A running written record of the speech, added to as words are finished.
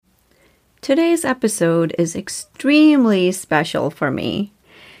Today's episode is extremely special for me.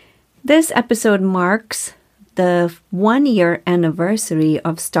 This episode marks the 1-year anniversary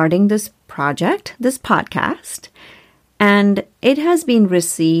of starting this project, this podcast, and it has been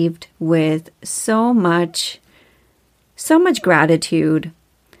received with so much gratitude.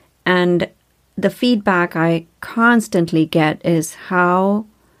 And the feedback I constantly get is how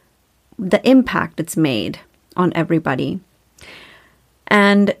the impact it's made on everybody.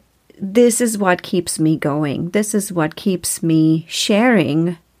 And this is what keeps me going. This is what keeps me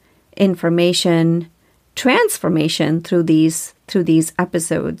sharing information, transformation through these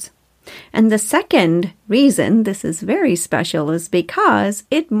episodes. And the second reason this is very special is because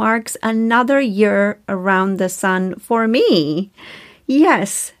it marks another year around the sun for me.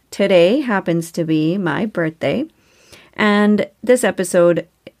 Yes, today happens to be my birthday. And this episode,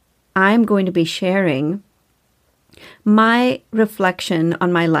 I'm going to be sharing my reflection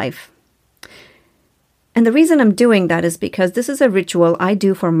on my life. And the reason I'm doing that is because this is a ritual I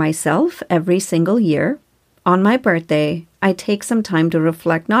do for myself every single year. On my birthday, I take some time to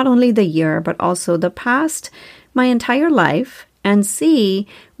reflect not only the year, but also the past, my entire life, and see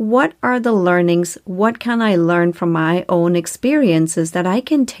what are the learnings, what can I learn from my own experiences that I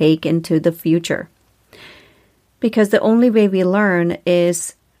can take into the future. Because the only way we learn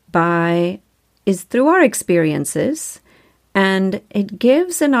is through our experiences, and it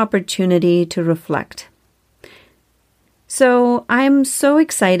gives an opportunity to reflect. So I'm so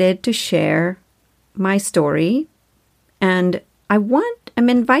excited to share my story, and I'm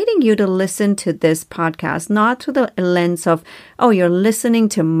inviting you to listen to this podcast, not through the lens of, oh, you're listening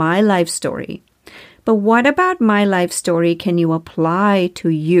to my life story. But what about my life story can you apply to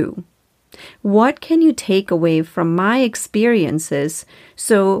you? What can you take away from my experiences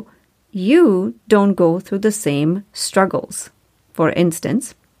so you don't go through the same struggles, for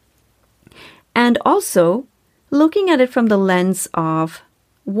instance? And also, looking at it from the lens of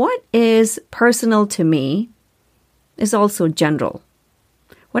what is personal to me is also general.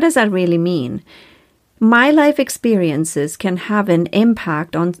 What does that really mean? My life experiences can have an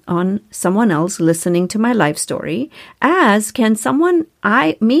impact on someone else listening to my life story, as can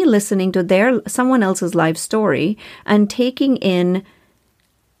me listening to someone else's life story and taking in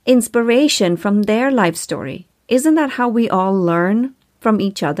inspiration from their life story. Isn't that how we all learn from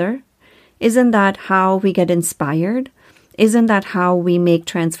each other? Isn't that how we get inspired? Isn't that how we make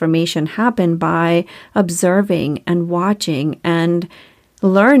transformation happen, by observing and watching and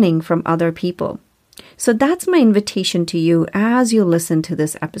learning from other people? So that's my invitation to you as you listen to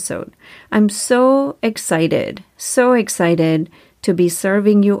this episode. I'm so excited to be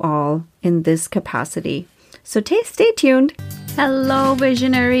serving you all in this capacity. So stay tuned. Hello,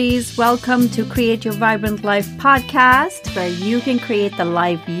 visionaries. Welcome to Create Your Vibrant Life podcast, where you can create the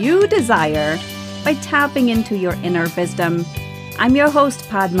life you desire by tapping into your inner wisdom. I'm your host,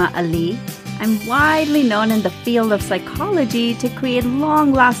 Padma Ali. I'm widely known in the field of psychology to create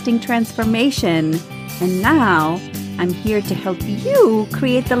long-lasting transformation. And now I'm here to help you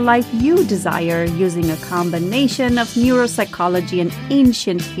create the life you desire using a combination of neuropsychology and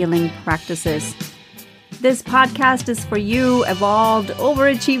ancient healing practices. This podcast is for you, evolved,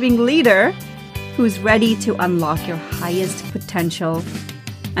 overachieving leader who's ready to unlock your highest potential.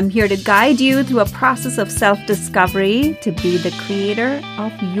 I'm here to guide you through a process of self-discovery to be the creator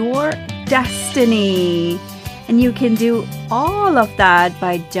of your destiny. And you can do all of that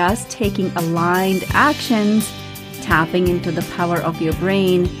by just taking aligned actions, tapping into the power of your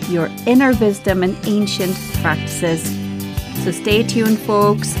brain, your inner wisdom, and ancient practices. So stay tuned,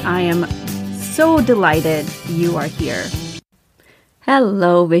 folks. I am so delighted you are here.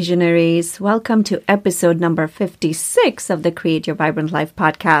 Hello, visionaries. Welcome to episode number 56 of the Create Your Vibrant Life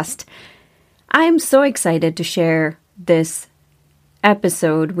podcast. I'm so excited to share this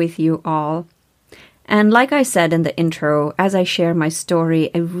episode with you all. And like I said in the intro, as I share my story,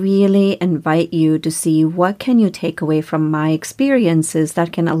 I really invite you to see what can you take away from my experiences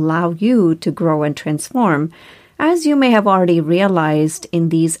that can allow you to grow and transform. As you may have already realized in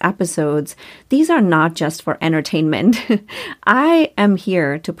these episodes, these are not just for entertainment. I am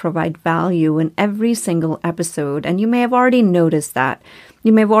here to provide value in every single episode, and you may have already noticed that.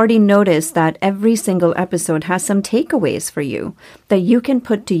 You may have already noticed that every single episode has some takeaways for you that you can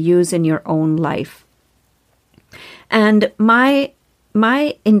put to use in your own life. And my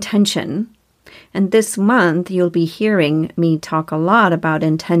intention, and this month you'll be hearing me talk a lot about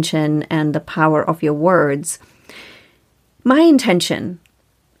intention and the power of your words. My intention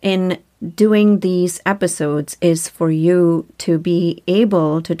in doing these episodes is for you to be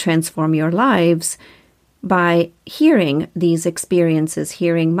able to transform your lives by hearing these experiences,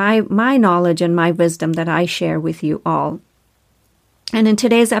 hearing my knowledge and my wisdom that I share with you all. And in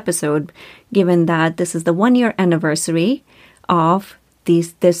today's episode, given that this is the 1-year anniversary of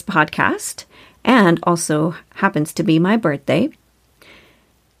this podcast, and also happens to be my birthday,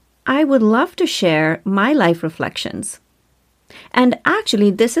 I would love to share my life reflections. And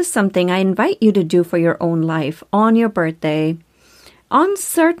actually, this is something I invite you to do for your own life on your birthday, on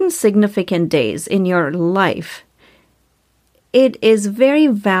certain significant days in your life. It is very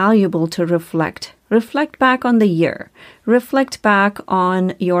valuable to reflect. Reflect back on the year. Reflect back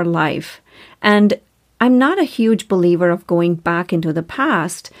on your life. And I'm not a huge believer of going back into the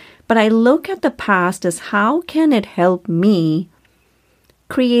past, but I look at the past as how can it help me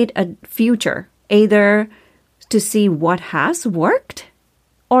create a future, either to see what has worked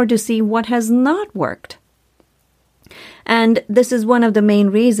or to see what has not worked. And this is one of the main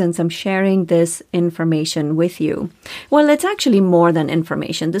reasons I'm sharing this information with you. Well, it's actually more than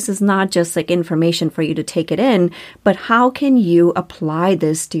information. This is not just like information for you to take it in, but how can you apply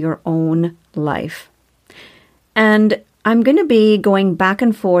this to your own life? And I'm going to be going back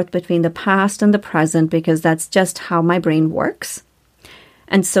and forth between the past and the present because that's just how my brain works.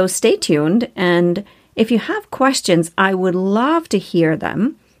 And so stay tuned. And if you have questions, I would love to hear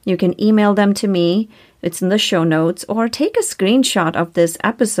them. You can email them to me. It's in the show notes, or take a screenshot of this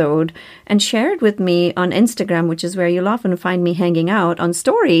episode and share it with me on Instagram, which is where you'll often find me hanging out on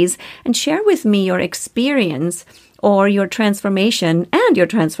stories, and share with me your experience or your transformation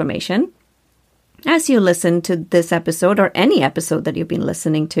as you listen to this episode or any episode that you've been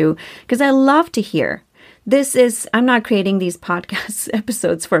listening to, because I love to hear. I'm not creating these podcast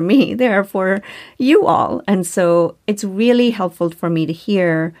episodes for me. They are for you all. And so it's really helpful for me to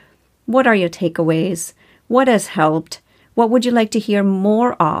hear, what are your takeaways? What has helped? What would you like to hear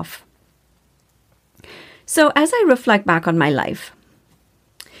more of? So as I reflect back on my life,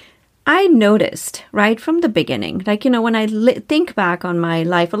 I noticed right from the beginning, when I think back on my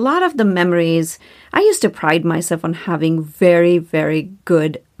life, a lot of the memories, I used to pride myself on having very, very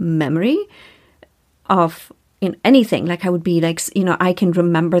good memory of anything. I would be I can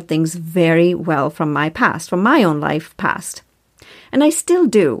remember things very well from my past, from my own life past. And I still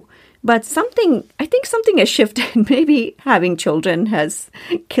do. But I think something has shifted. Maybe having children has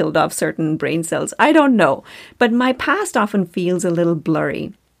killed off certain brain cells. I don't know. But my past often feels a little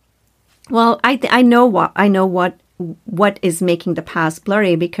blurry. Well, I know what is making the past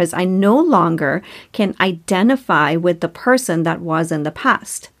blurry, because I no longer can identify with the person that was in the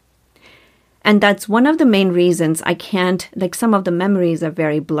past. And that's one of the main reasons I can't, some of the memories are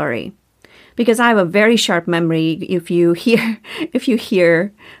very blurry. Because I have a very sharp memory. If you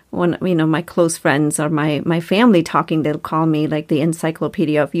hear one, my close friends or my family talking, they'll call me the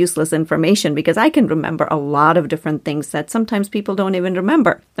encyclopedia of useless information, because I can remember a lot of different things that sometimes people don't even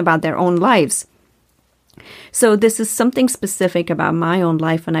remember about their own lives. So this is something specific about my own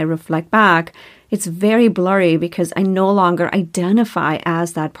life. When I reflect back, it's very blurry because I no longer identify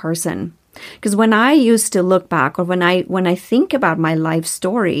as that person. Because when I used to look back, or when I think about my life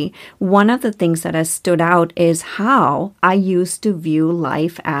story, one of the things that has stood out is how I used to view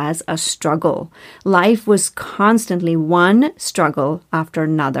life as a struggle. Life was constantly one struggle after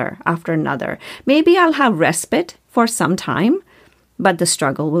another, after another. Maybe I'll have respite for some time, but the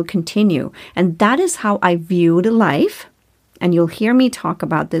struggle will continue. And that is how I viewed life. And you'll hear me talk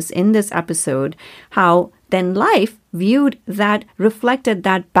about this in this episode, how then life viewed that, reflected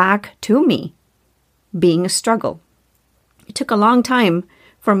that back to me, being a struggle. It took a long time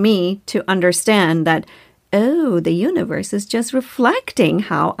for me to understand that, the universe is just reflecting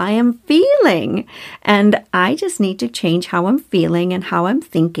how I am feeling. And I just need to change how I'm feeling and how I'm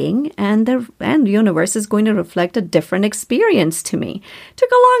thinking. And the universe is going to reflect a different experience to me. It took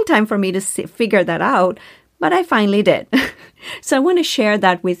a long time for me to figure that out, but I finally did. So I want to share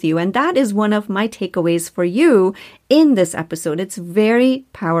that with you. And that is one of my takeaways for you in this episode. It's very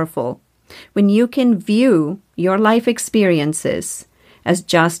powerful when you can view your life experiences as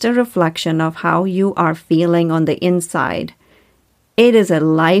just a reflection of how you are feeling on the inside. It is a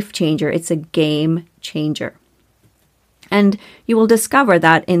life changer. It's a game changer. And you will discover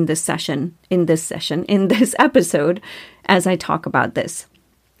that in this episode, as I talk about this.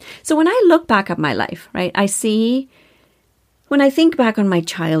 So when I look back at my life, right, when I think back on my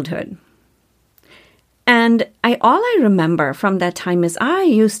childhood, and all I remember from that time is I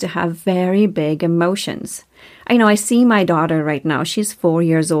used to have very big emotions. I see my daughter right now. She's 4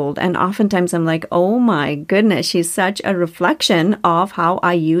 years old. And oftentimes I'm like, oh my goodness, she's such a reflection of how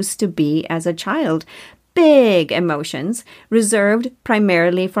I used to be as a child. big emotions reserved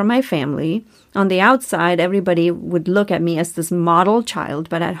primarily for my family. On the outside, everybody would look at me as this model child,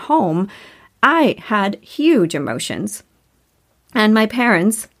 but at home, I had huge emotions. And my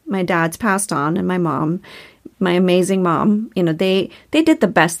parents, my dad's passed on, and my mom, my amazing mom, they did the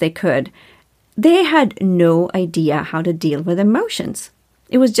best they could. They had no idea how to deal with emotions.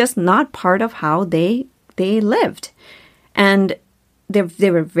 It was just not part of how they lived. And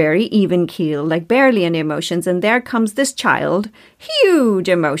they were very even-keeled, like barely any emotions. And there comes this child, huge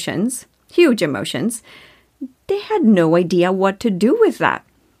emotions. They had no idea what to do with that.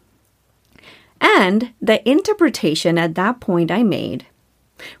 And the interpretation at that point I made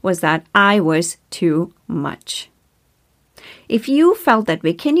was that I was too much. If you felt that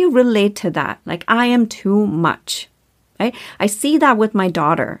way, can you relate to that? Like, I am too much. Right? I see that with my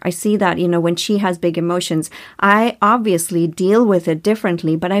daughter. I see that, when she has big emotions, I obviously deal with it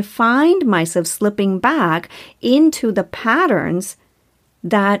differently, but I find myself slipping back into the patterns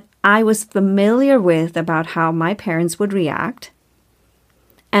that I was familiar with about how my parents would react.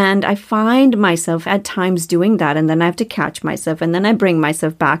 And I find myself at times doing that, and then I have to catch myself, and then I bring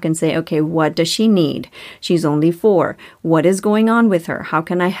myself back and say, okay, what does she need? She's only 4. What is going on with her? How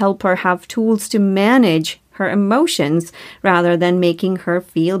can I help her have tools to manage her emotions rather than making her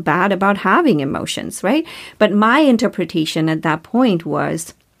feel bad about having emotions, right? But my interpretation at that point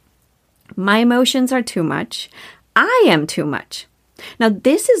was, my emotions are too much. I am too much. Now,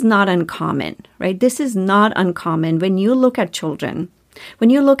 this is not uncommon, right? This is not uncommon when you look at children. When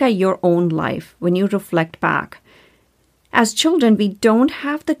you look at your own life, when you reflect back, as children, we don't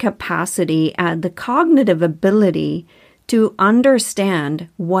have the capacity and the cognitive ability to understand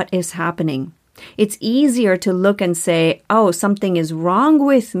what is happening. It's easier to look and say, oh, something is wrong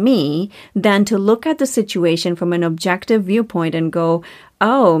with me, than to look at the situation from an objective viewpoint and go,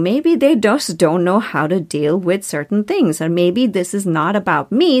 oh, maybe they just don't know how to deal with certain things. Or maybe this is not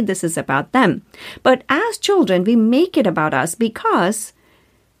about me, this is about them. But as children, we make it about us because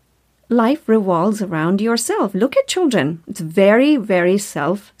life revolves around yourself. Look at children. It's very, very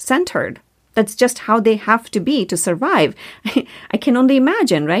self-centered. That's just how they have to be to survive. I can only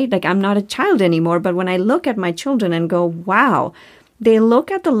imagine, right? Like, I'm not a child anymore, but when I look at my children and go, wow, they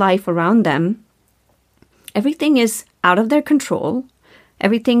look at the life around them, everything is out of their control.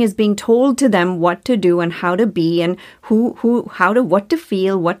 Everything is being told to them what to do and how to be and what to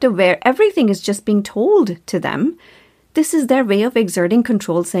feel, what to wear. Everything is just being told to them. This is their way of exerting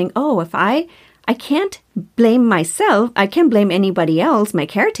control, saying, oh, if I can't blame myself, I can't blame anybody else, my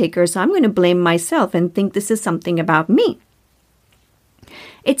caretaker, so I'm going to blame myself and think this is something about me.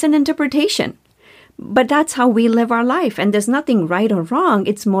 It's an interpretation, but that's how we live our life, and there's nothing right or wrong.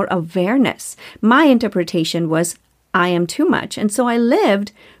 It's more awareness. My interpretation was, I am too much, and so I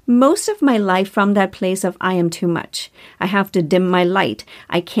lived most of my life from that place of I am too much. I have to dim my light.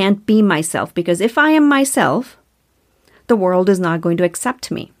 I can't be myself, because if I am myself, the world is not going to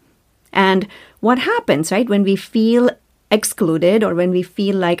accept me. And what happens, right, when we feel excluded or when we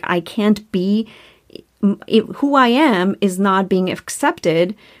feel like I can't be, who I am is not being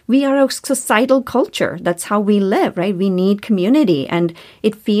accepted, we are a societal culture. That's how we live, right? We need community, and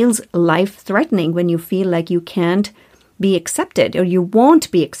it feels life-threatening when you feel like you can't be accepted or you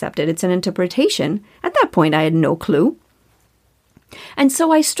won't be accepted. It's an interpretation. At that point, I had no clue. And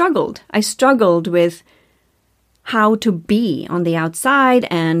so I struggled. I struggled with how to be on the outside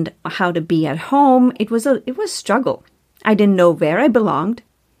and how to be at home. It was struggle. I didn't know where I belonged.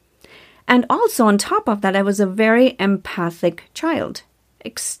 And also on top of that, I was a very empathic child,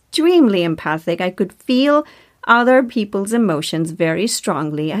 extremely empathic. I could feel other people's emotions very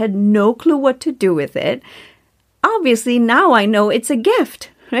strongly. I had no clue what to do with it. Obviously, now I know it's a gift,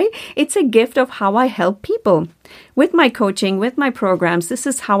 right? It's a gift of how I help people. With my coaching, with my programs, this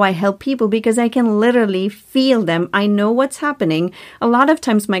is how I help people because I can literally feel them. I know what's happening. A lot of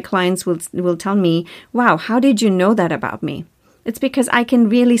times my clients will tell me, wow, how did you know that about me? It's because I can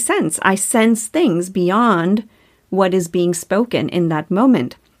really sense. I sense things beyond what is being spoken in that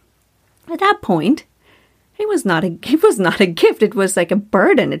moment. At that point, it was not a gift. It was like a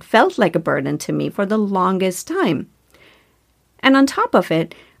burden. It felt like a burden to me for the longest time. And on top of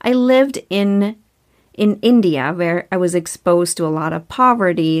it, I lived in India, where I was exposed to a lot of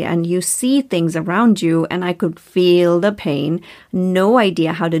poverty, and you see things around you, and I could feel the pain, no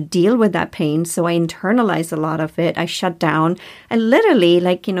idea how to deal with that pain. So I internalized a lot of it. I shut down. I literally,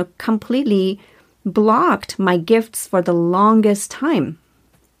 completely blocked my gifts for the longest time.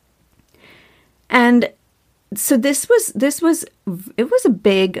 And so it was a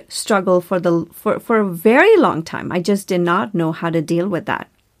big struggle for a very long time. I just did not know how to deal with that.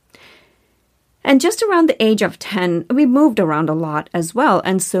 And just around the age of 10, we moved around a lot as well.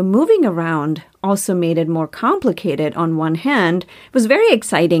 And so moving around also made it more complicated. On one hand, it was very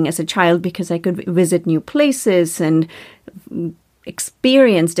exciting as a child because I could visit new places and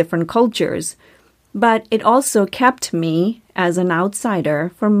experience different cultures. But it also kept me as an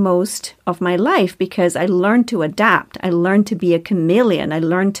outsider for most of my life because I learned to adapt. I learned to be a chameleon. I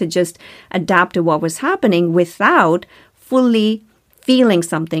learned to just adapt to what was happening without fully feeling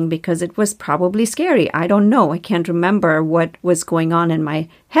something because it was probably scary. I don't know. I can't remember what was going on in my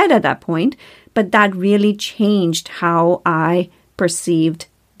head at that point, but that really changed how I perceived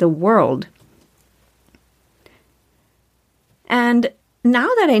the world. And now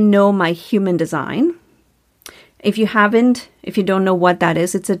that I know my human design, if you don't know what that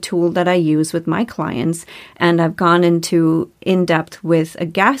is, it's a tool that I use with my clients. And I've gone into in-depth with a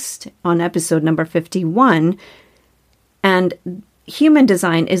guest on episode number 51. And human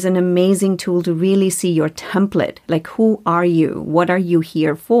design is an amazing tool to really see your template. Like, who are you? What are you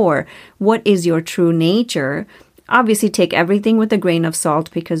here for? What is your true nature? Obviously, take everything with a grain of salt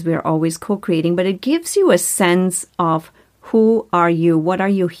because we're always co-creating, but it gives you a sense of who are you? What are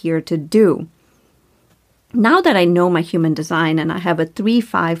you here to do? Now that I know my human design and I have a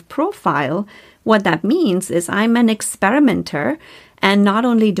 3-5 profile, what that means is I'm an experimenter. And not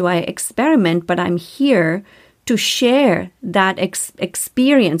only do I experiment, but I'm here to share that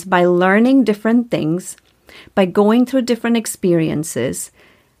experience by learning different things, by going through different experiences.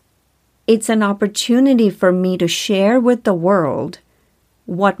 It's an opportunity for me to share with the world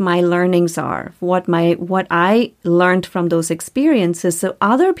what my learnings are, what I learned from those experiences, so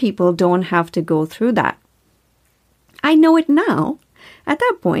other people don't have to go through that. I know it now. At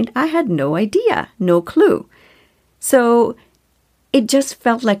that point, I had no idea, no clue. So it just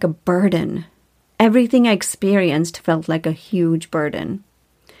felt like a burden. Everything I experienced felt like a huge burden.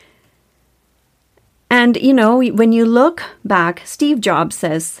 And, when you look back, Steve Jobs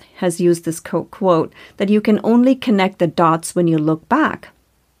has used this quote that you can only connect the dots when you look back.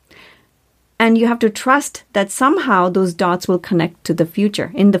 And you have to trust that somehow those dots will connect to the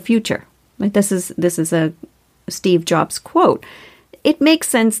future, in the future. Like this is a Steve Jobs quote. It makes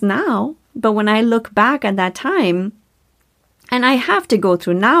sense now, but when I look back at that time, and I have to go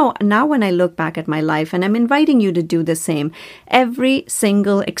through now when I look back at my life, and I'm inviting you to do the same, every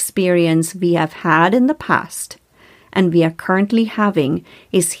single experience we have had in the past and we are currently having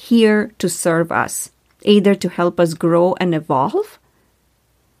is here to serve us, either to help us grow and evolve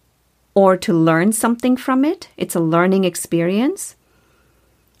or to learn something from it. It's a learning experience.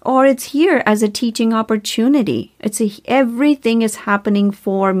 Or it's here as a teaching opportunity. Everything is happening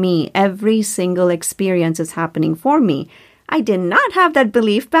for me. Every single experience is happening for me. I did not have that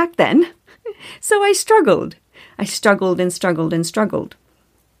belief back then. So I struggled. I struggled and struggled and struggled.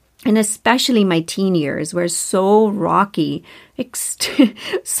 And especially my teen years were so rocky,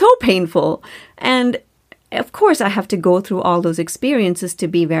 so painful. And of course, I have to go through all those experiences to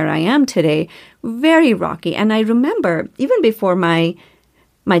be where I am today. Very rocky. And I remember even before my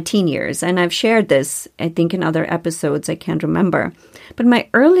teen years, and I've shared this, I think, in other episodes, I can't remember. But my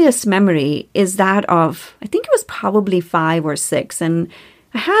earliest memory is that of, I think it was probably 5 or 6. And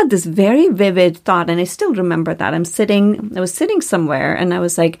I had this very vivid thought, and I still remember that. I was sitting somewhere, and I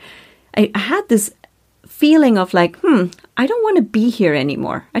was like, I had this feeling of like, I don't want to be here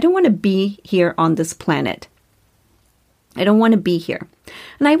anymore. I don't want to be here on this planet. I don't want to be here.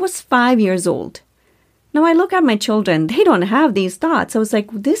 And I was 5 years old. Now I look at my children, they don't have these thoughts. I was like,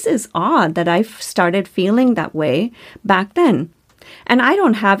 this is odd that I started feeling that way back then. And I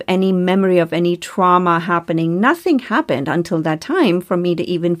don't have any memory of any trauma happening. Nothing happened until that time for me to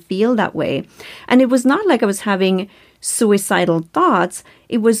even feel that way. And it was not like I was having suicidal thoughts.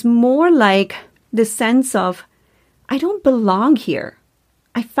 It was more like the sense of, I don't belong here.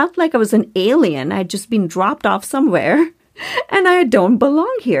 I felt like I was an alien. I'd just been dropped off somewhere and I don't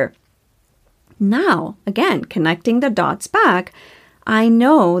belong here. Now, again, connecting the dots back, I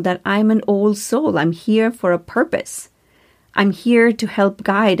know that I'm an old soul. I'm here for a purpose. I'm here to help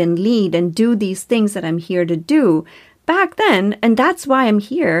guide and lead and do these things that I'm here to do back then. And that's why I'm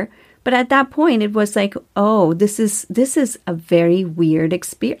here. But at that point, it was like, oh, this is a very weird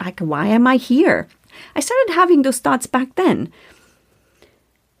experience. Like, why am I here? I started having those thoughts back then.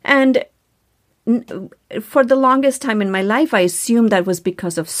 And for the longest time in my life, I assumed that was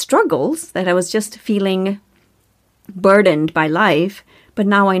because of struggles, that I was just feeling burdened by life. But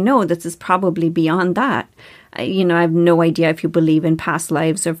now I know this is probably beyond that. I have no idea if you believe in past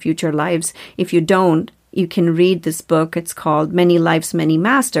lives or future lives. If you don't, you can read this book. It's called Many Lives, Many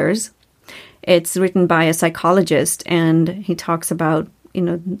Masters. It's written by a psychologist, and he talks about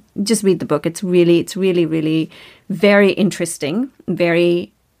just read the book. It's really, really very interesting,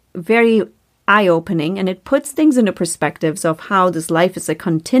 very, very eye-opening, and it puts things into perspectives of how this life is a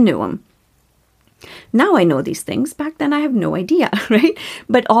continuum. Now I know these things. Back then I have no idea, right?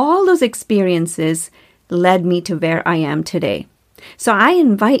 But all those experiences led me to where I am today. So I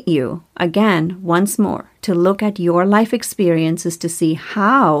invite you again, once more, to look at your life experiences to see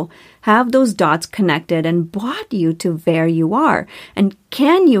how have those dots connected and brought you to where you are. And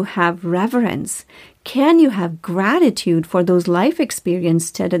can you have reverence? Can you have gratitude for those life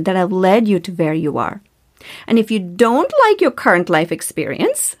experiences that have led you to where you are? And if you don't like your current life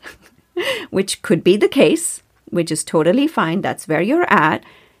experience, which could be the case, which is totally fine, that's where you're at,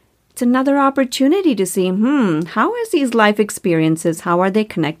 it's another opportunity to see, how is these life experiences, how are they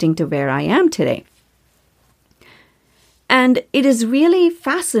connecting to where I am today? And it is really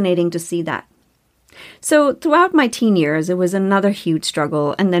fascinating to see that. So throughout my teen years, it was another huge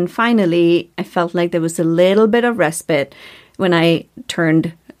struggle. And then finally, I felt like there was a little bit of respite when I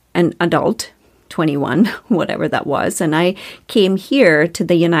turned an adult, 21, whatever that was. And I came here to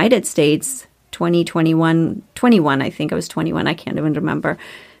the United States, 21, I think I was 21, I can't even remember,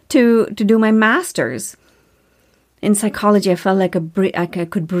 to do my master's. In psychology, I felt like I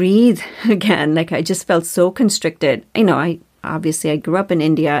could breathe again. Like I just felt so constricted. I grew up in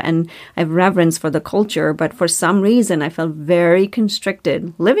India and I have reverence for the culture, but for some reason I felt very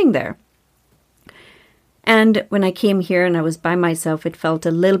constricted living there. And when I came here and I was by myself, it felt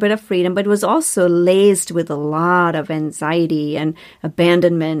a little bit of freedom, but it was also laced with a lot of anxiety and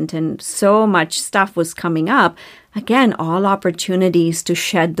abandonment, and so much stuff was coming up. Again, all opportunities to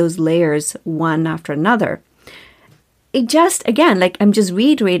shed those layers one after another. It just, again, like I'm just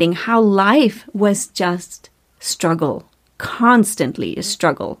reiterating how life was just struggle, constantly a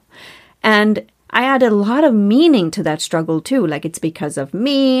struggle. And I added a lot of meaning to that struggle too. Like it's because of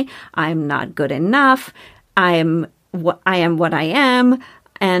me, I'm not good enough, I am what I am,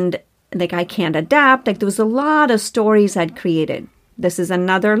 and like I can't adapt. Like there was a lot of stories I'd created. This is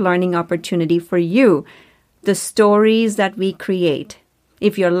another learning opportunity for you. The stories that we create.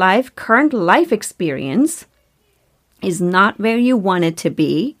 If your current life experience is not where you want it to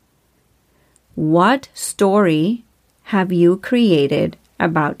be, what story have you created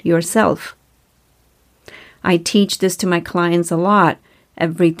about yourself? I teach this to my clients a lot.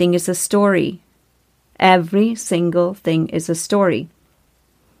 Everything is a story. Every single thing is a story.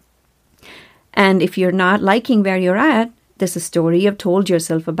 And if you're not liking where you're at, there's a story you've told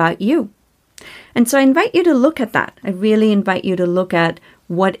yourself about you. And so I invite you to look at that. I really invite you to look at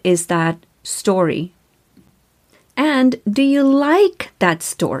what is that story. And do you like that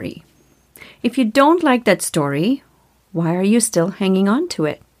story? If you don't like that story, why are you still hanging on to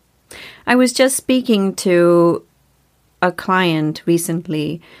it? I was just speaking to a client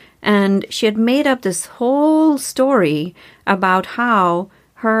recently, and she had made up this whole story about how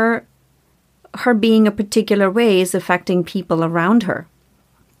her being a particular way is affecting people around her.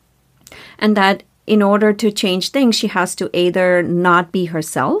 And that in order to change things, she has to either not be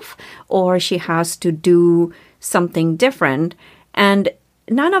herself or she has to do something different. And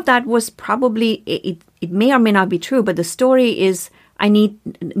none of that was probably, it may or may not be true, but the story is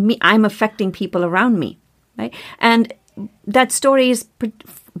I'm affecting people around me, right? And that story is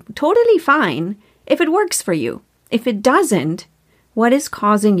totally fine if it works for you. If it doesn't, what is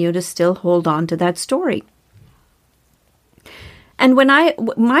causing you to still hold on to that story? And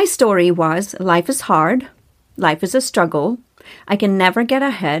my story was, life is hard, life is a struggle, I can never get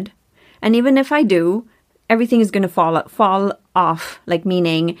ahead, and even if I do, everything is going to fall off, like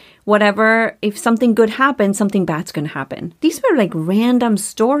meaning whatever, if something good happens, something bad's going to happen. These were like random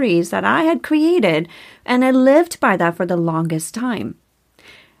stories that I had created, and I lived by that for the longest time.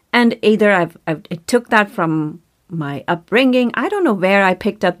 And either I took that from my upbringing. I don't know where I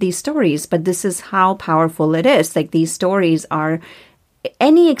picked up these stories, but this is how powerful it is. Like these stories are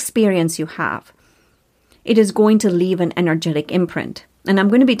any experience you have. It is going to leave an energetic imprint. And I'm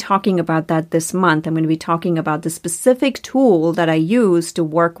going to be talking about that this month. I'm going to be talking about the specific tool that I use to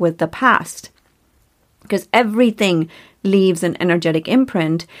work with the past. Because everything leaves an energetic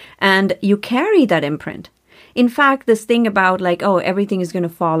imprint and you carry that imprint. In fact, this thing about like, oh, everything is going to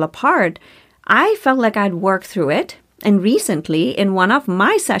fall apart, I felt like I'd worked through it. And recently, in one of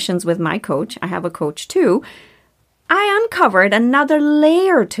my sessions with my coach, I have a coach too, I uncovered another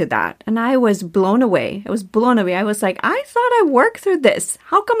layer to that. And I was blown away. I was blown away. I was like, I thought I worked through this.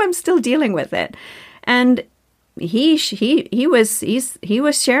 How come I'm still dealing with it? And he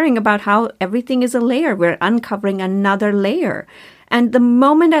was sharing about how everything is a layer. We're uncovering another layer. And the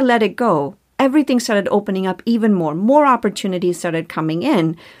moment I let it go, everything started opening up even more. More opportunities started coming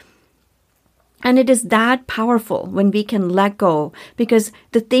in. And it is that powerful when we can let go, because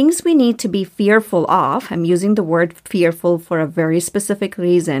the things we need to be fearful of, I'm using the word fearful for a very specific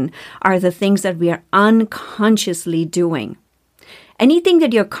reason, are the things that we are unconsciously doing. Anything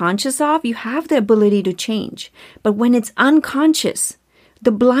that you're conscious of, you have the ability to change. But when it's unconscious,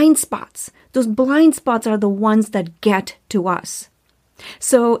 the blind spots, those blind spots are the ones that get to us.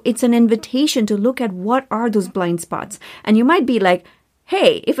 So it's an invitation to look at what are those blind spots. And you might be like,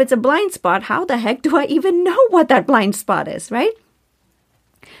 hey, if it's a blind spot, how the heck do I even know what that blind spot is, right?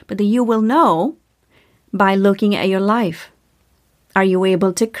 But you will know by looking at your life. Are you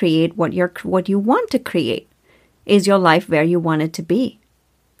able to create what you want to create? Is your life where you want it to be?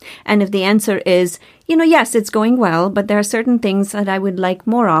 And if the answer is, yes, it's going well, but there are certain things that I would like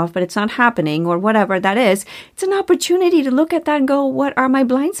more of, but it's not happening, or whatever that is, it's an opportunity to look at that and go, what are my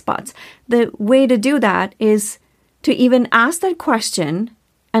blind spots? The way to do that is to even ask that question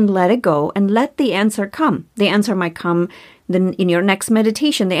and let it go and let the answer come. The answer might come then in your next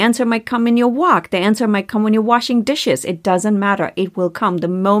meditation. The answer might come in your walk. The answer might come when you're washing dishes. It doesn't matter. It will come. The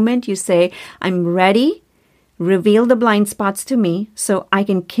moment you say, I'm ready, reveal the blind spots to me so I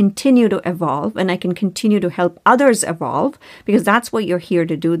can continue to evolve and I can continue to help others evolve, because that's what you're here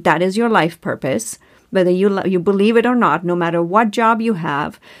to do. That is your life purpose. Whether you believe it or not, no matter what job you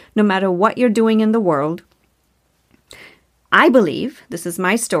have, no matter what you're doing in the world, I believe, this is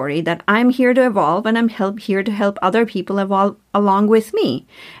my story, that I'm here to evolve and I'm here to help other people evolve along with me.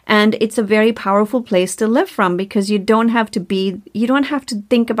 And it's a very powerful place to live from, because you don't have to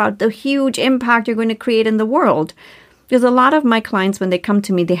think about the huge impact you're going to create in the world. Because a lot of my clients, when they come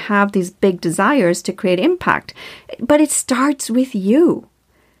to me, they have these big desires to create impact. But it starts with you.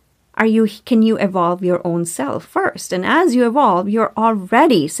 Can you evolve your own self first? And as you evolve, you're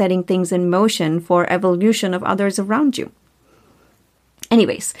already setting things in motion for evolution of others around you.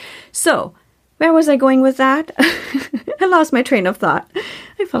 Anyways, so where was I going with that? I lost my train of thought.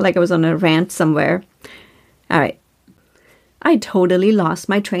 I felt like I was on a rant somewhere. All right. I totally lost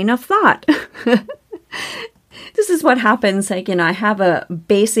my train of thought. This is what happens. I have a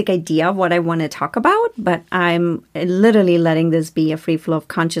basic idea of what I want to talk about, but I'm literally letting this be a free flow of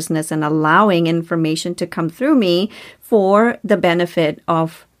consciousness and allowing information to come through me for the benefit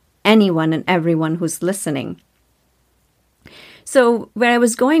of anyone and everyone who's listening. So where I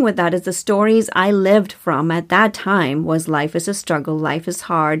was going with that is the stories I lived from at that time was life is a struggle, life is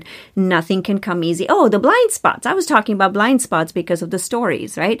hard, nothing can come easy. Oh, the blind spots. I was talking about blind spots because of the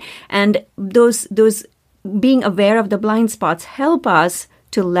stories, right? And those being aware of the blind spots help us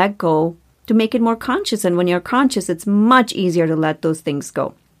to let go, to make it more conscious. And when you're conscious, it's much easier to let those things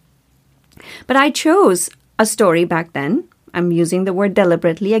go. But I chose a story back then. I'm using the word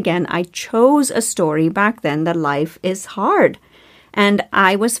deliberately again. I chose a story back then that life is hard. And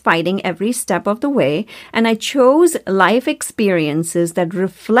I was fighting every step of the way. And I chose life experiences that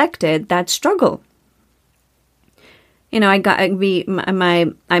reflected that struggle.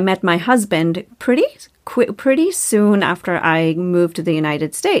 I met my husband pretty soon after I moved to the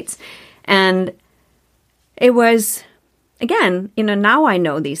United States. And it was, again, now I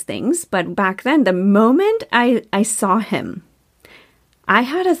know these things. But back then, the moment I saw him, I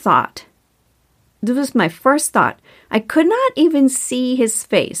had a thought. This was my first thought. I could not even see his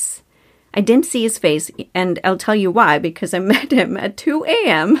face. I didn't see his face, and I'll tell you why, because I met him at 2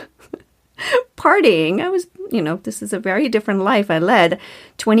 a.m. partying. I was, this is a very different life I led.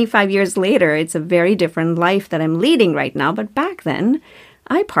 25 years later, it's a very different life that I'm leading right now. But back then,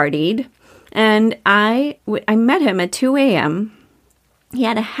 I partied, and I met him at 2 a.m. He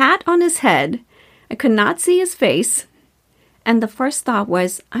had a hat on his head. I could not see his face. And the first thought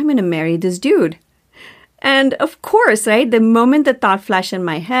was, I'm going to marry this dude. And of course, right, the moment the thought flashed in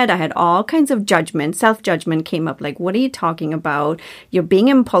my head, I had all kinds of judgment, self-judgment came up. Like, what are you talking about? You're being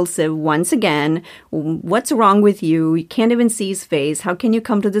impulsive once again. What's wrong with you? You can't even see his face. How can you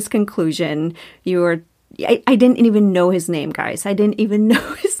come to this conclusion? I didn't even know his name, guys. I didn't even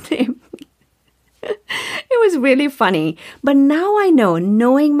know his name. It was really funny. But now I know,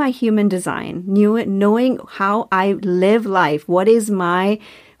 knowing my human design, knowing how I live life, what is my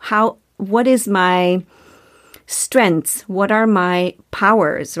strengths, what are my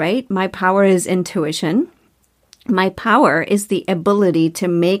powers, right? My power is intuition. My power is the ability to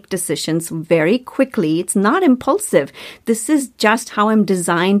make decisions very quickly. It's not impulsive. This is just how I'm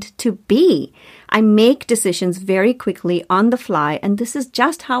designed to be. I make decisions very quickly on the fly, and this is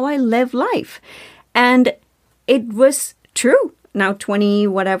just how I live life. And it was true. now 20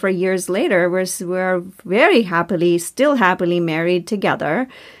 whatever years later, we're still happily married together.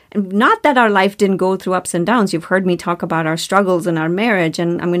 And not that our life didn't go through ups and downs. You've heard me talk about our struggles in our marriage,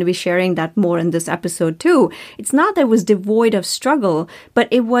 and I'm going to be sharing that more in this episode too. It's not that it was devoid of struggle, but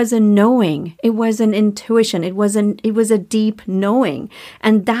it was a knowing. It was an intuition. It was a deep knowing.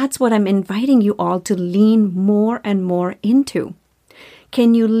 And that's what I'm inviting you all to lean more and more into.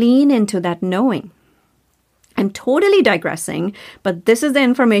 Can you lean into that knowing? I'm totally digressing, but this is the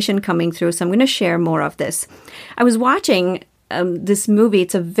information coming through, so I'm going to share more of this. I was watching this movie.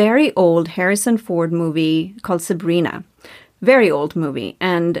 It's a very old Harrison Ford movie called Sabrina. Very old movie.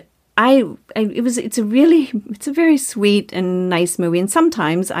 And it's a very sweet and nice movie. And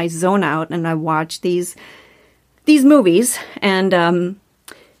sometimes I zone out and I watch these movies, and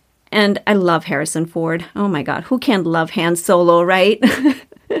I love Harrison Ford. Oh my God, who can't love Han Solo, right?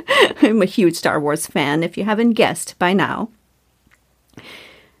 I'm a huge Star Wars fan, if you haven't guessed by now.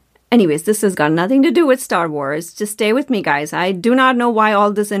 Anyways, this has got nothing to do with Star Wars. Just stay with me, guys. I do not know why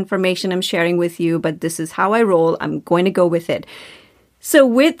all this information I'm sharing with you, but this is how I roll. I'm going to go with it. So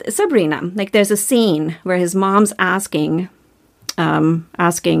with Sabrina, like there's a scene where his mom's asking, oh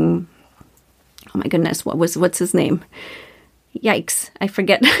my goodness, what's his name? Yikes. I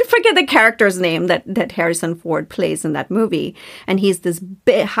forget the character's name that Harrison Ford plays in that movie. And he's this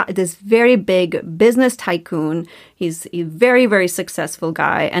very big business tycoon. He's a very, very successful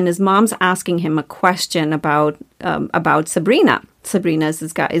guy. And his mom's asking him a question about Sabrina. Sabrina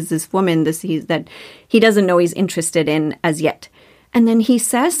is this woman that he doesn't know he's interested in as yet. And then he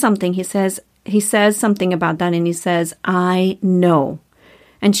says something. He says something about that, and he says, "I know."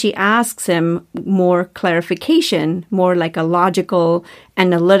 And she asks him more clarification, more like a logical,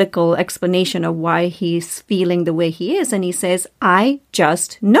 analytical explanation of why he's feeling the way he is. And he says, "I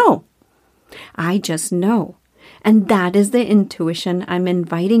just know. I just know." And that is the intuition I'm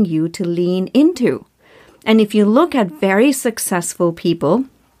inviting you to lean into. And if you look at very successful people,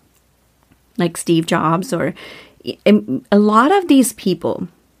 like Steve Jobs, or a lot of these people,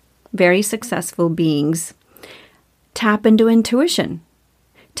 very successful beings, tap into intuition.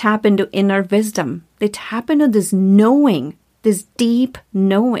 Tap into inner wisdom. They tap into this knowing, this deep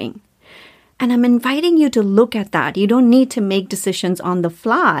knowing. And I'm inviting you to look at that. You don't need to make decisions on the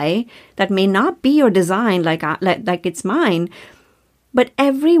fly that may not be your design like it's mine. But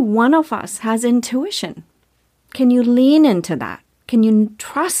every one of us has intuition. Can you lean into that? Can you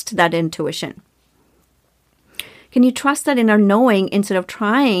trust that intuition? Can you trust that inner knowing instead of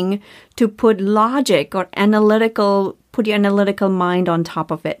trying to put logic or put your analytical mind on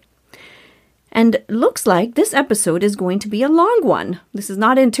top of it? And looks like this episode is going to be a long one. This is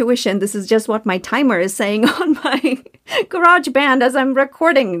not intuition. This is just what my timer is saying on my GarageBand as I'm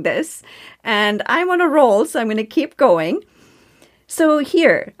recording this. And I'm on a roll, so I'm going to keep going. So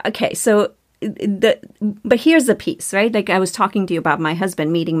here, okay, so but here's the piece, right? Like I was talking to you about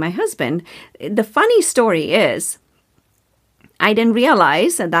meeting my husband. The funny story is, I didn't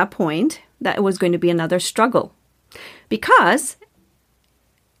realize at that point that it was going to be another struggle. Because,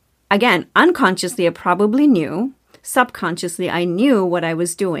 again, unconsciously, I probably knew. Subconsciously, I knew what I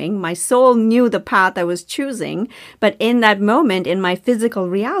was doing. My soul knew the path I was choosing. But in that moment, in my physical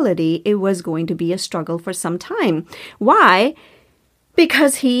reality, it was going to be a struggle for some time. Why?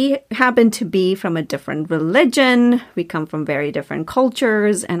 Because he happened to be from a different religion. We come from very different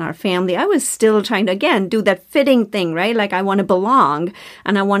cultures, and our family. I was still trying to, again, do that fitting thing, right? Like I want to belong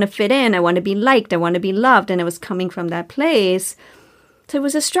and I want to fit in. I want to be liked. I want to be loved. And I was coming from that place. So it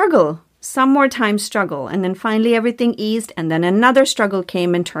was a struggle, some more time struggle. And then finally everything eased. And then another struggle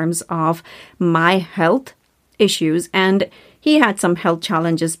came in terms of my health issues. And he had some health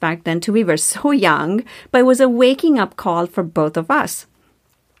challenges back then too. We were so young, but it was a waking up call for both of us,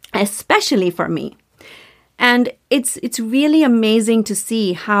 especially for me. And it's really amazing to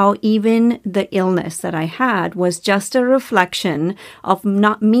see how even the illness that I had was just a reflection of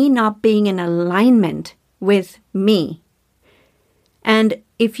not being in alignment with me. And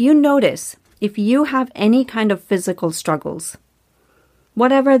if you notice, if you have any kind of physical struggles,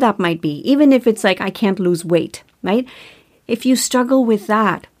 whatever that might be, even if it's like I can't lose weight, right? If you struggle with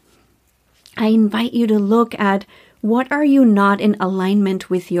that, I invite you to look at what are you not in alignment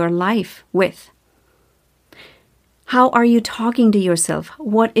with your life with? How are you talking to yourself?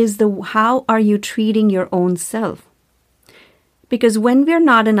 How are you treating your own self? Because when we're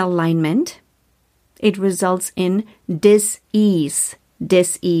not in alignment, it results in dis-ease.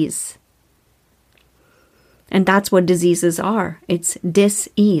 And that's what diseases are. It's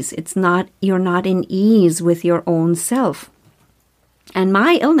dis-ease. You're not in ease with your own self. And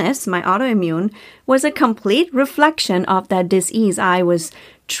my illness, my autoimmune, was a complete reflection of that disease. I was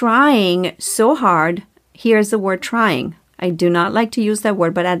trying so hard. Here's the word trying. I do not like to use that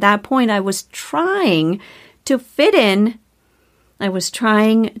word, but at that point I was trying to fit in. I was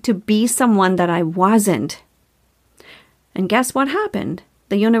trying to be someone that I wasn't. And guess what happened?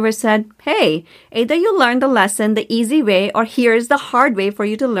 The universe said, hey, either you learn the lesson the easy way, or here's the hard way for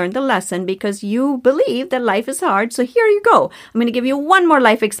you to learn the lesson because you believe that life is hard. So here you go. I'm going to give you one more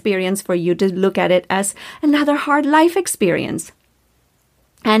life experience for you to look at it as another hard life experience.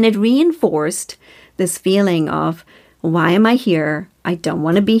 And it reinforced this feeling of, why am I here? I don't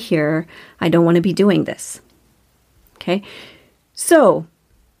want to be here. I don't want to be doing this. Okay. So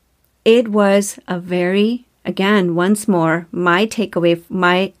it was a very, again, once more, my takeaway,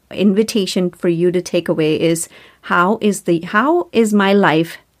 my invitation for you to take away is how is my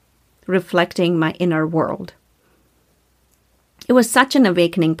life reflecting my inner world? It was such an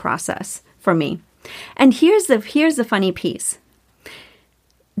awakening process for me. And here's the funny piece.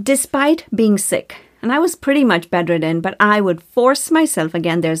 Despite being sick, and I was pretty much bedridden, but I would force myself,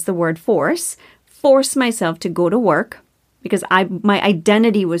 again, there's the word force myself to go to work because my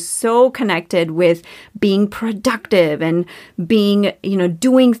identity was so connected with being productive and being,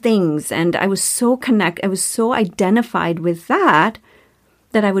 doing things. And I was so identified with that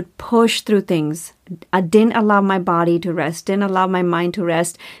I would push through things. I didn't allow my body to rest, didn't allow my mind to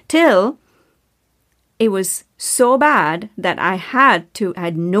rest till it was so bad that I had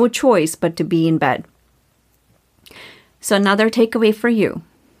no choice but to be in bed. So another takeaway for you.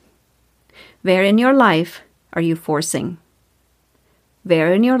 Where in your life are you forcing?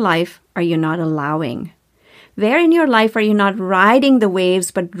 Where in your life are you not allowing? Where in your life are you not riding the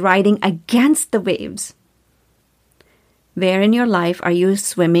waves but riding against the waves? Where in your life are you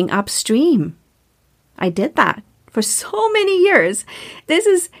swimming upstream? I did that for so many years.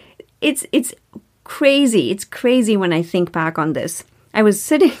 It's crazy. It's crazy when I think back on this. I was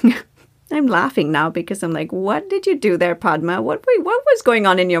sitting... I'm laughing now because I'm like, what did you do there, Padma? What was going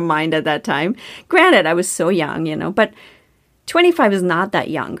on in your mind at that time? Granted, I was so young, but 25 is not that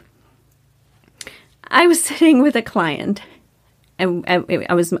young. I was sitting with a client. I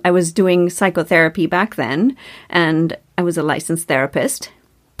was doing psychotherapy back then, and I was a licensed therapist.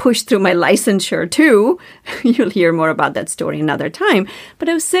 Pushed through my licensure too. You'll hear more about that story another time. But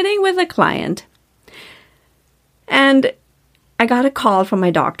I was sitting with a client, and I got a call from my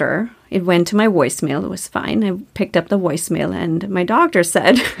doctor. It went to my voicemail. It was fine. I picked up the voicemail and my doctor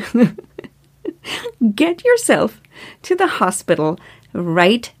said, get yourself to the hospital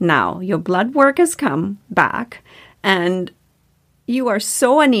right now. Your blood work has come back and you are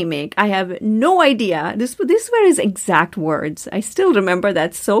so anemic. I have no idea. This were his exact words. I still remember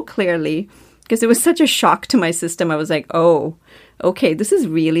that so clearly because it was such a shock to my system. I was like, oh, okay, this is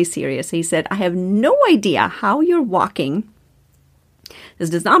really serious. He said, I have no idea how you're walking. This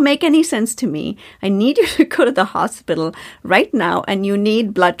does not make any sense to me. I need you to go to the hospital right now and you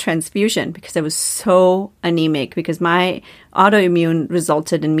need blood transfusion because I was so anemic because my autoimmune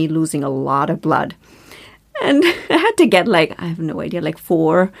resulted in me losing a lot of blood. And I had to get I have no idea,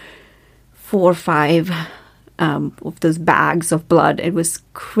 four or five of those bags of blood. It was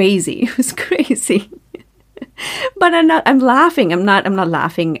crazy. It was crazy. But I'm laughing. I'm not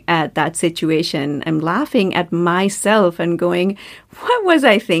laughing at that situation. I'm laughing at myself and going, what was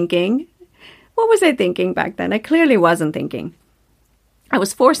I thinking? What was I thinking back then? I clearly wasn't thinking. I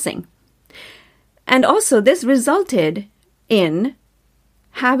was forcing. And also this resulted in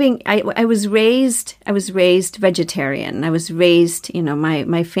having, I was raised vegetarian. I was raised,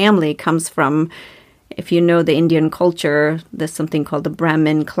 my family comes from, if you know the Indian culture, there's something called the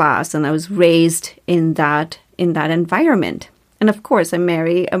Brahmin class. And I was raised in that environment. And of course, I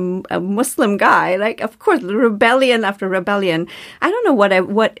marry a Muslim guy. Of course, rebellion after rebellion. I don't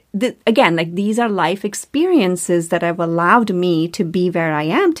know again, these are life experiences that have allowed me to be where I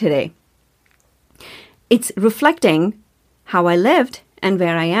am today. It's reflecting how I lived and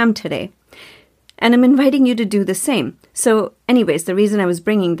where I am today. And I'm inviting you to do the same. So anyways, the reason I was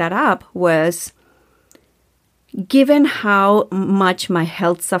bringing that up was, given how much my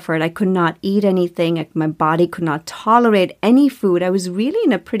health suffered, I could not eat anything. My body could not tolerate any food. I was really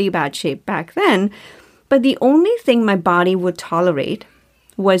in a pretty bad shape back then. But the only thing my body would tolerate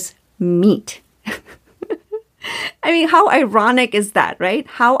was meat. I mean, how ironic is that, right?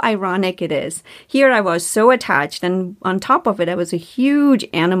 How ironic it is. Here I was so attached. And on top of it, I was a huge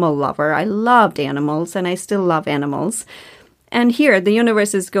animal lover. I loved animals and I still love animals. And here the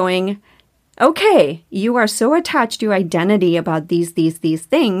universe is going, okay, you are so attached to your identity about these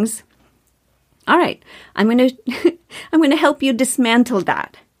things. All right, I'm going to I'm going to help you dismantle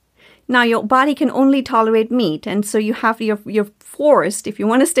that. Now, your body can only tolerate meat, and so you're forced, if you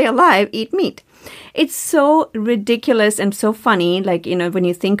want to stay alive, eat meat. It's so ridiculous and so funny, like, when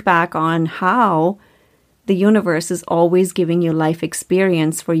you think back on how the universe is always giving you life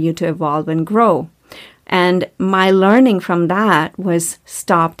experience for you to evolve and grow. And my learning from that was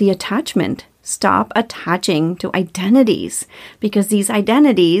stop the attachment. Stop attaching to identities, because these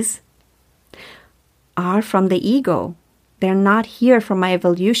identities are from the ego. They're not here for my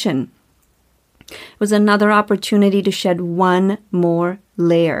evolution. It was another opportunity to shed one more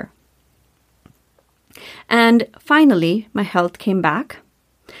layer. And finally, my health came back.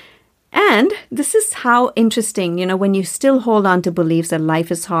 And this is how interesting, when you still hold on to beliefs that life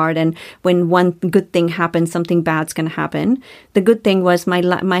is hard, and when one good thing happens, something bad's going to happen. The good thing was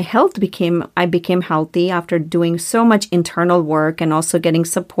my health I became healthy after doing so much internal work and also getting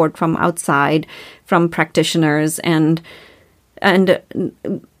support from outside, from practitioners. And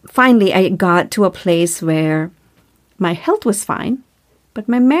finally, I got to a place where my health was fine, but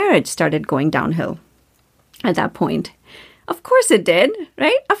my marriage started going downhill at that point. Of course it did,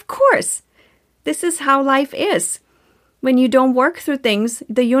 right? Of course. This is how life is. When you don't work through things,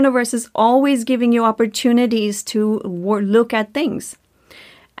 the universe is always giving you opportunities to look at things.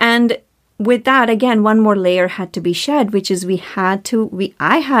 And with that, again, one more layer had to be shed, which is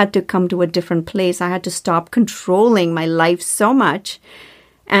I had to come to a different place. I had to stop controlling my life so much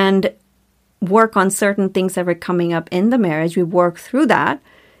and work on certain things that were coming up in the marriage. We worked through that.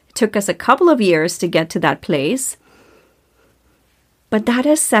 It took us a couple of years to get to that place. But that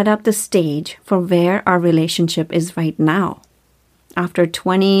has set up the stage for where our relationship is right now. After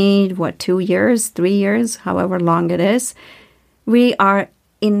 2 years, 3 years, however long it is, we are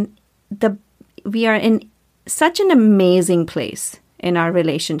in such an amazing place in our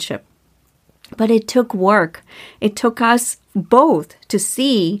relationship. But it took work. It took us both to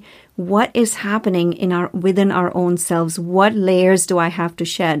see what is happening within our own selves. What layers do I have to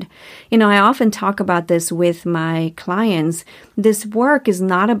shed? I often talk about this with my clients. This work is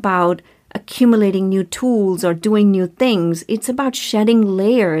not about accumulating new tools or doing new things. It's about shedding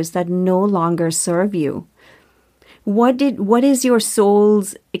layers that no longer serve you. What is your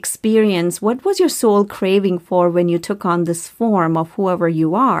soul's experience? What was your soul craving for when you took on this form of whoever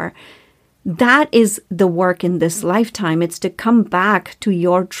you are? That is the work in this lifetime. It's to come back to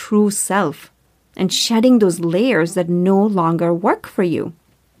your true self and shedding those layers that no longer work for you.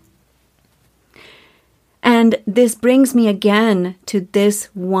 And this brings me again to this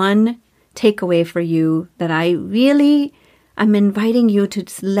one takeaway for you that I'm inviting you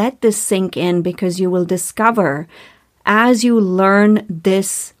to let this sink in, because you will discover as you learn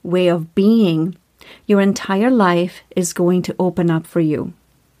this way of being, your entire life is going to open up for you.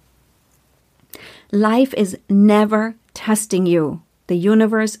 Life is never testing you. The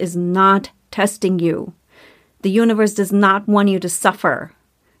universe is not testing you. The universe does not want you to suffer.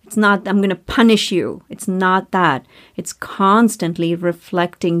 It's not, I'm going to punish you. It's not that. It's constantly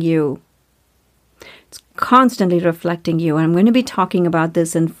reflecting you. It's constantly reflecting you. And I'm going to be talking about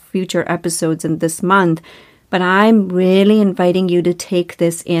this in future episodes in this month. But I'm really inviting you to take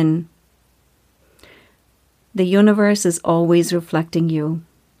this in. The universe is always reflecting you.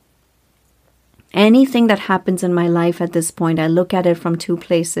 Anything that happens in my life at this point, I look at it from two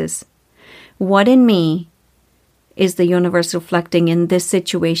places. What in me is the universe reflecting in this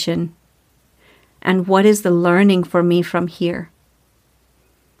situation? And what is the learning for me from here?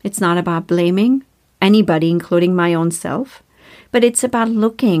 It's not about blaming anybody, including my own self, but it's about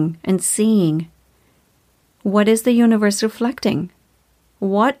looking and seeing. What is the universe reflecting?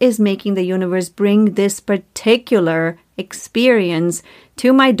 What is making the universe bring this particular experience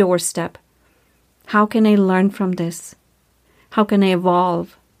to my doorstep? How can I learn from this? How can I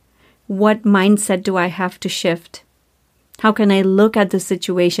evolve? What mindset do I have to shift? How can I look at the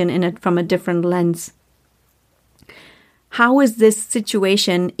situation from a different lens? How is this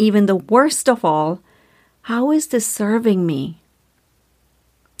situation, even the worst of all, how is this serving me?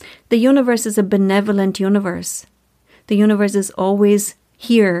 The universe is a benevolent universe. The universe is always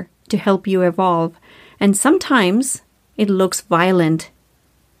here to help you evolve. And sometimes it looks violent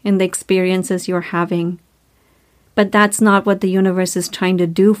in the experiences you're having. But that's not what the universe is trying to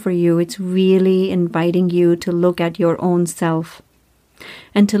do for you. It's really inviting you to look at your own self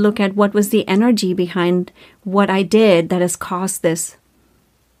and to look at what was the energy behind what I did that has caused this.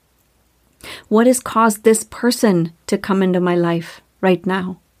 What has caused this person to come into my life right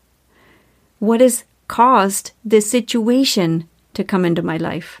now? What has caused this situation to come into my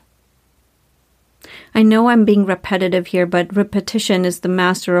life? I know I'm being repetitive here, but repetition is the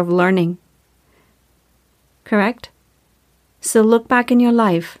master of learning. Correct? So look back in your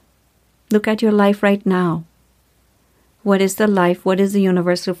life. Look at your life right now. What is the life? What is the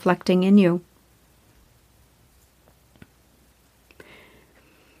universe reflecting in you?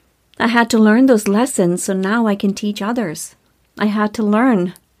 I had to learn those lessons so now I can teach others. I had to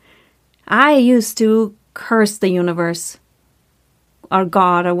learn. I used to curse the universe or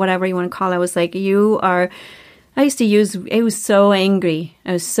God or whatever you want to call it. I was like, I was so angry.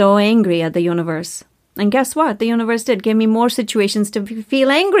 I was so angry at the universe. And guess what? The universe did give me more situations to feel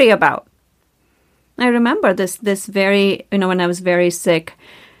angry about. I remember this very, when I was very sick,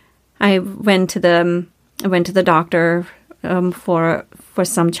 I went to the doctor for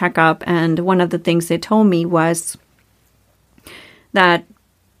some checkup, and one of the things they told me was that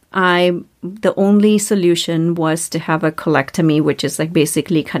the only solution was to have a colectomy, which is like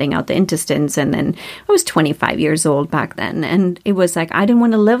basically cutting out the intestines. And then I was 25 years old back then, and it was like I didn't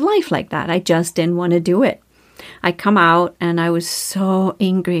want to live life like that. I just didn't want to do it. I come out and I was so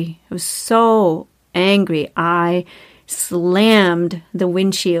angry. I was so angry. I slammed the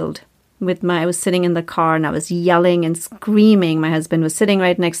windshield I was sitting in the car and I was yelling and screaming. My husband was sitting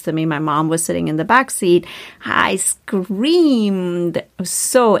right next to me. My mom was sitting in the back seat. I screamed. I was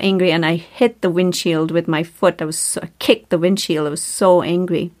so angry, and I hit the windshield with my foot. I kicked the windshield. I was so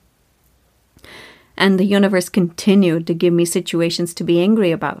angry. And the universe continued to give me situations to be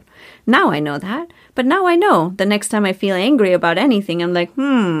angry about. Now I know that. But now I know the next time I feel angry about anything, I'm like,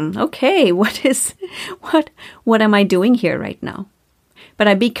 okay, what am I doing here right now?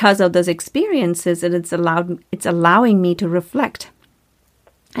 But because of those experiences, it's allowing me to reflect.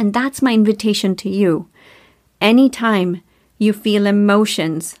 And that's my invitation to you. Anytime you feel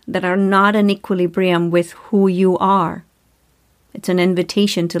emotions that are not in equilibrium with who you are, it's an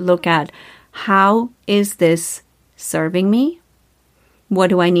invitation to look at, how is this serving me? What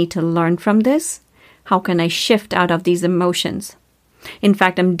do I need to learn from this? How can I shift out of these emotions? In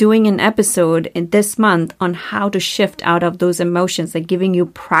fact, I'm doing an episode this month on how to shift out of those emotions, like giving you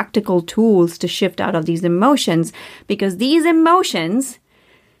practical tools to shift out of these emotions, because these emotions,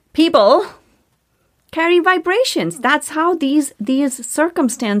 people, carry vibrations. That's how these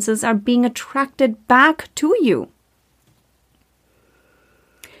circumstances are being attracted back to you.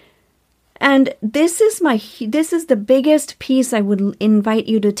 And this is the biggest piece I would invite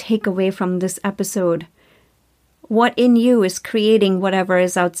you to take away from this episode. What in you is creating whatever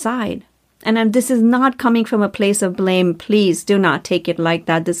is outside. And this is not coming from a place of blame. Please do not take it like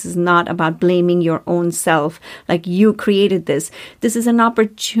that. This is not about blaming your own self, like you created this. This is an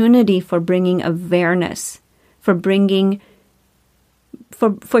opportunity for bringing awareness, for shining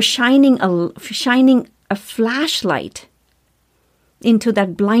a flashlight into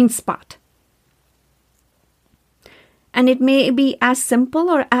that blind spot. And it may be as simple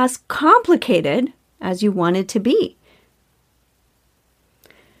or as complicated as you want it to be.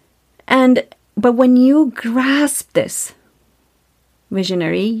 But when you grasp this,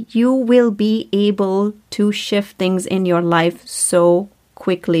 visionary, you will be able to shift things in your life so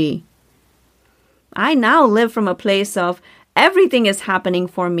quickly. I now live from a place of everything is happening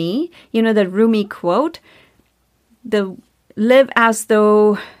for me. You know the Rumi quote, live as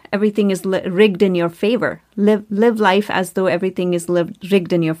though everything is rigged in your favor. Live life as though everything is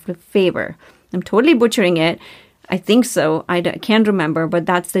rigged in your favor. I'm totally butchering it. I think so. I can't remember, but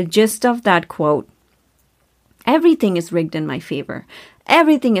that's the gist of that quote. Everything is rigged in my favor.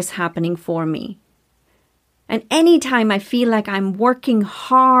 Everything is happening for me. And anytime I feel like I'm working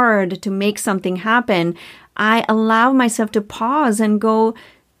hard to make something happen, I allow myself to pause and go,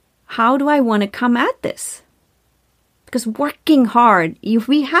 how do I want to come at this? Because working hard,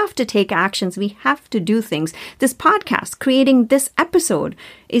 we have to take actions. We have to do things. This podcast, creating this episode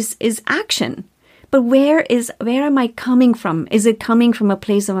is action. But where am I coming from? Is it coming from a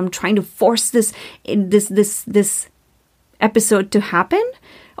place of I'm trying to force this episode to happen?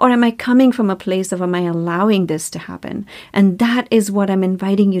 Or am I coming from a place of am I allowing this to happen? And that is what I'm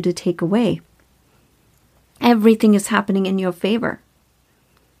inviting you to take away. Everything is happening in your favor.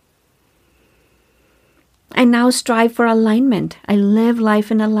 I now strive for alignment. I live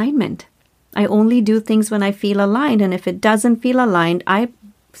life in alignment. I only do things when I feel aligned. And if it doesn't feel aligned, I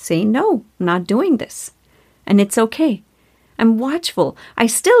say, no, I'm not doing this. And it's okay. I'm watchful. I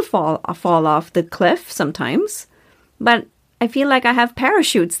still fall off the cliff sometimes. But I feel like I have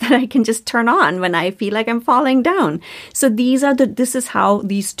parachutes that I can just turn on when I feel like I'm falling down. So this is how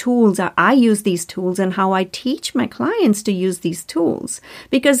these tools are. I use these tools and how I teach my clients to use these tools.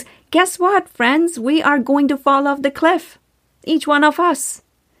 Because guess what, friends? We are going to fall off the cliff. Each one of us.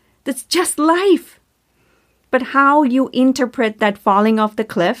 That's just life. But how you interpret that falling off the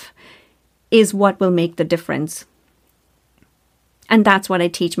cliff is what will make the difference. And that's what I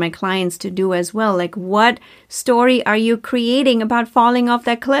teach my clients to do as well. Like, what story are you creating about falling off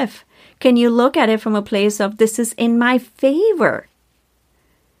that cliff? Can you look at it from a place of, this is in my favor?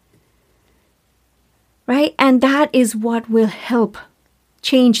 Right? And that is what will help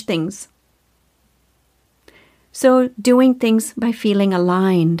change things. So doing things by feeling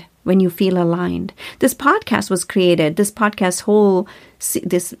aligned, when you feel aligned. This podcast was created, this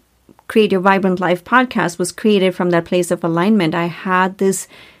Create Your Vibrant Life podcast was created from that place of alignment. I had this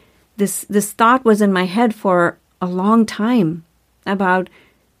thought was in my head for a long time about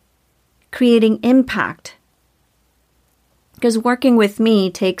creating impact. Because working with me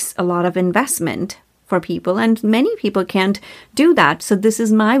takes a lot of investment for people, and many people can't do that. So this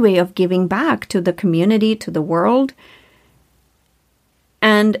is my way of giving back to the community, to the world.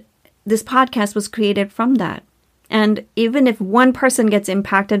 And this podcast was created from that. And even if one person gets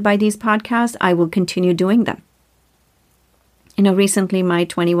impacted by these podcasts, I will continue doing them. Recently my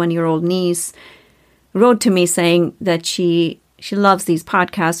 21-year-old niece wrote to me saying that she loves these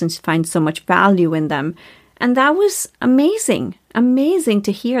podcasts and she finds so much value in them. And that was amazing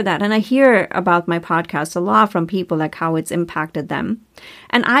to hear that. And I hear about my podcast a lot from people, like how it's impacted them.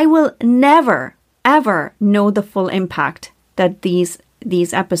 And I will never, ever know the full impact that these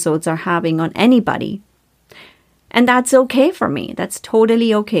episodes are having on anybody. And that's okay for me. That's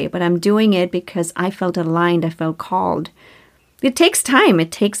totally okay. But I'm doing it because I felt aligned. I felt called. It takes time.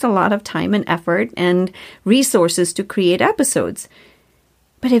 It takes a lot of time and effort and resources to create episodes.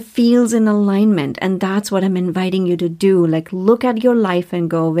 But it feels in alignment. And that's what I'm inviting you to do. Like, look at your life and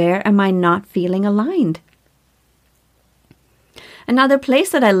go, where am I not feeling aligned? Another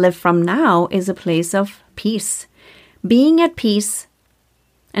place that I live from now is a place of peace. Being at peace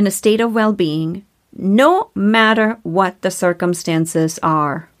and a state of well-being, no matter what the circumstances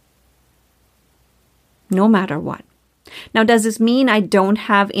are. No matter what. Now, does this mean I don't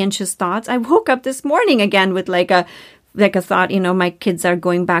have anxious thoughts? I woke up this morning again with like a thought, my kids are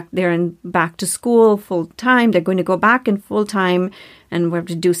going back there and back to school full time. They're going to go back in full time, and we have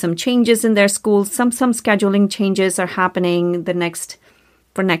to do some changes in their school. Some scheduling changes are happening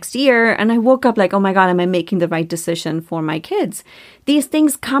for next year. And I woke up like, oh my God, am I making the right decision for my kids? These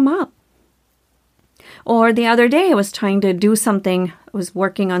things come up. Or the other day I was trying to do something, I was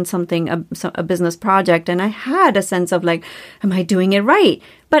working on something, a business project, and I had a sense of like, am I doing it right?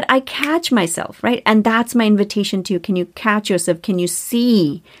 But I catch myself, right? And that's my invitation to you. Can you catch yourself? Can you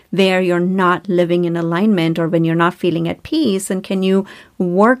see where you're not living in alignment or when you're not feeling at peace? And can you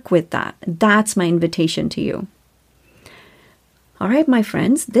work with that? That's my invitation to you. All right, my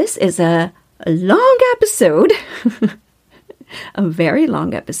friends, this is a long episode, a very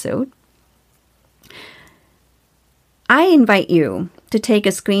long episode. I invite you to take a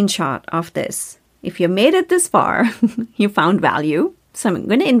screenshot of this. If you made it this far, you found value. So I'm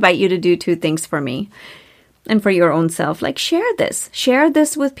going to invite you to do two things for me and for your own self. Like, share this. Share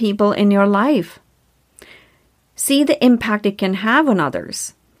this with people in your life. See the impact it can have on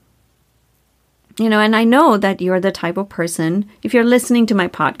others. And I know that you're the type of person, if you're listening to my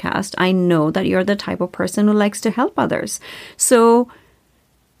podcast, I know that you're the type of person who likes to help others. So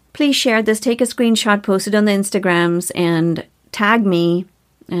please share this, take a screenshot, post it on the Instagrams, and tag me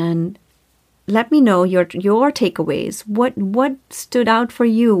and let me know your takeaways. What stood out for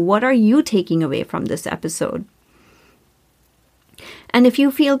you? What are you taking away from this episode? And if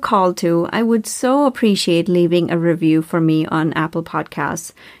you feel called to, I would so appreciate leaving a review for me on Apple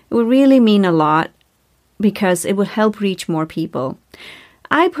Podcasts. It would really mean a lot because it would help reach more people.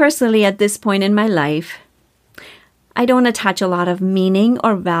 I personally, at this point in my life, I don't attach a lot of meaning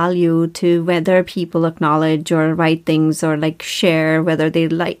or value to whether people acknowledge or write things or like share whether they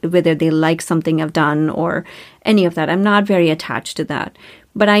like something I've done or any of that. I'm not very attached to that.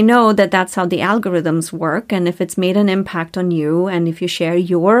 But I know that that's how the algorithms work. And if it's made an impact on you and if you share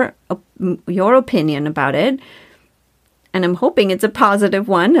your opinion about it, and I'm hoping it's a positive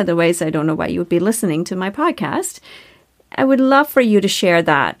one, otherwise I don't know why you would be listening to my podcast, I would love for you to share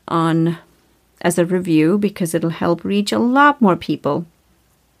that as a review because it'll help reach a lot more people.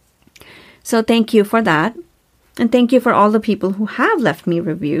 So thank you for that. And thank you for all the people who have left me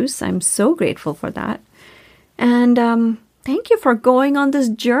reviews. I'm so grateful for that. And thank you for going on this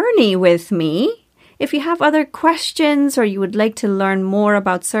journey with me. If you have other questions or you would like to learn more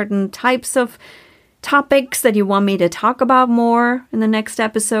about certain types of topics that you want me to talk about more in the next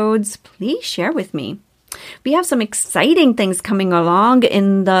episodes, please share with me. We have some exciting things coming along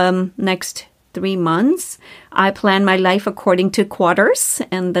in the next 3 months. I plan my life according to quarters,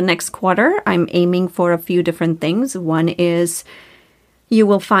 and the next quarter I'm aiming for a few different things. One is you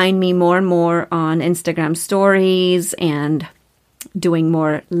will find me more and more on Instagram stories and doing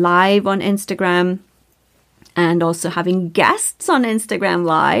more live on Instagram and also having guests on Instagram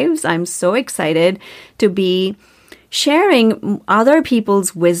Lives. I'm so excited to be sharing other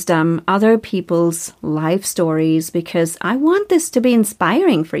people's wisdom, other people's life stories, because I want this to be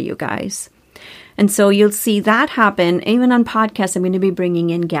inspiring for you guys. And so you'll see that happen. Even on podcasts, I'm going to be bringing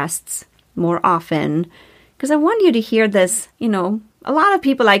in guests more often because I want you to hear this. You know, a lot of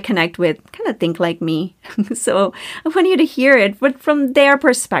people I connect with kind of think like me. So I want you to hear it, but from their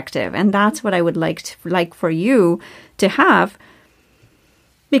perspective. And that's what I would like for you to have,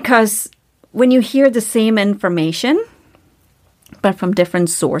 because when you hear the same information, but from different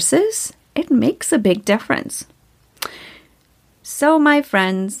sources, it makes a big difference. So my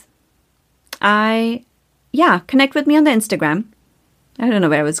friends, connect with me on the Instagram. I don't know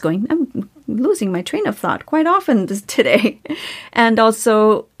where I was going. I'm losing my train of thought quite often today. And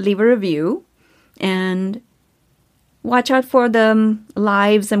also leave a review and watch out for the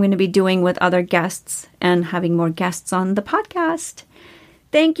lives I'm going to be doing with other guests and having more guests on the podcast.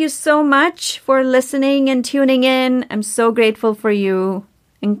 Thank you so much for listening and tuning in. I'm so grateful for you.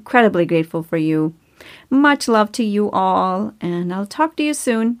 Incredibly grateful for you. Much love to you all, and I'll talk to you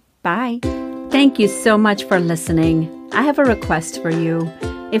soon. Bye. Thank you so much for listening. I have a request for you.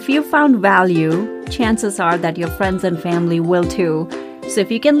 If you found value, chances are that your friends and family will too. So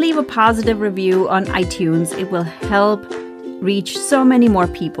if you can leave a positive review on iTunes, it will help reach so many more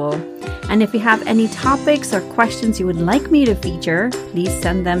people. And if you have any topics or questions you would like me to feature, please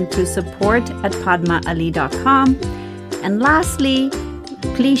send them to support@padmaali.com. And lastly,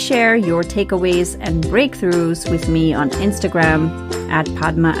 please share your takeaways and breakthroughs with me on Instagram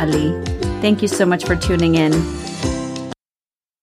 @PadmaAli. Thank you so much for tuning in.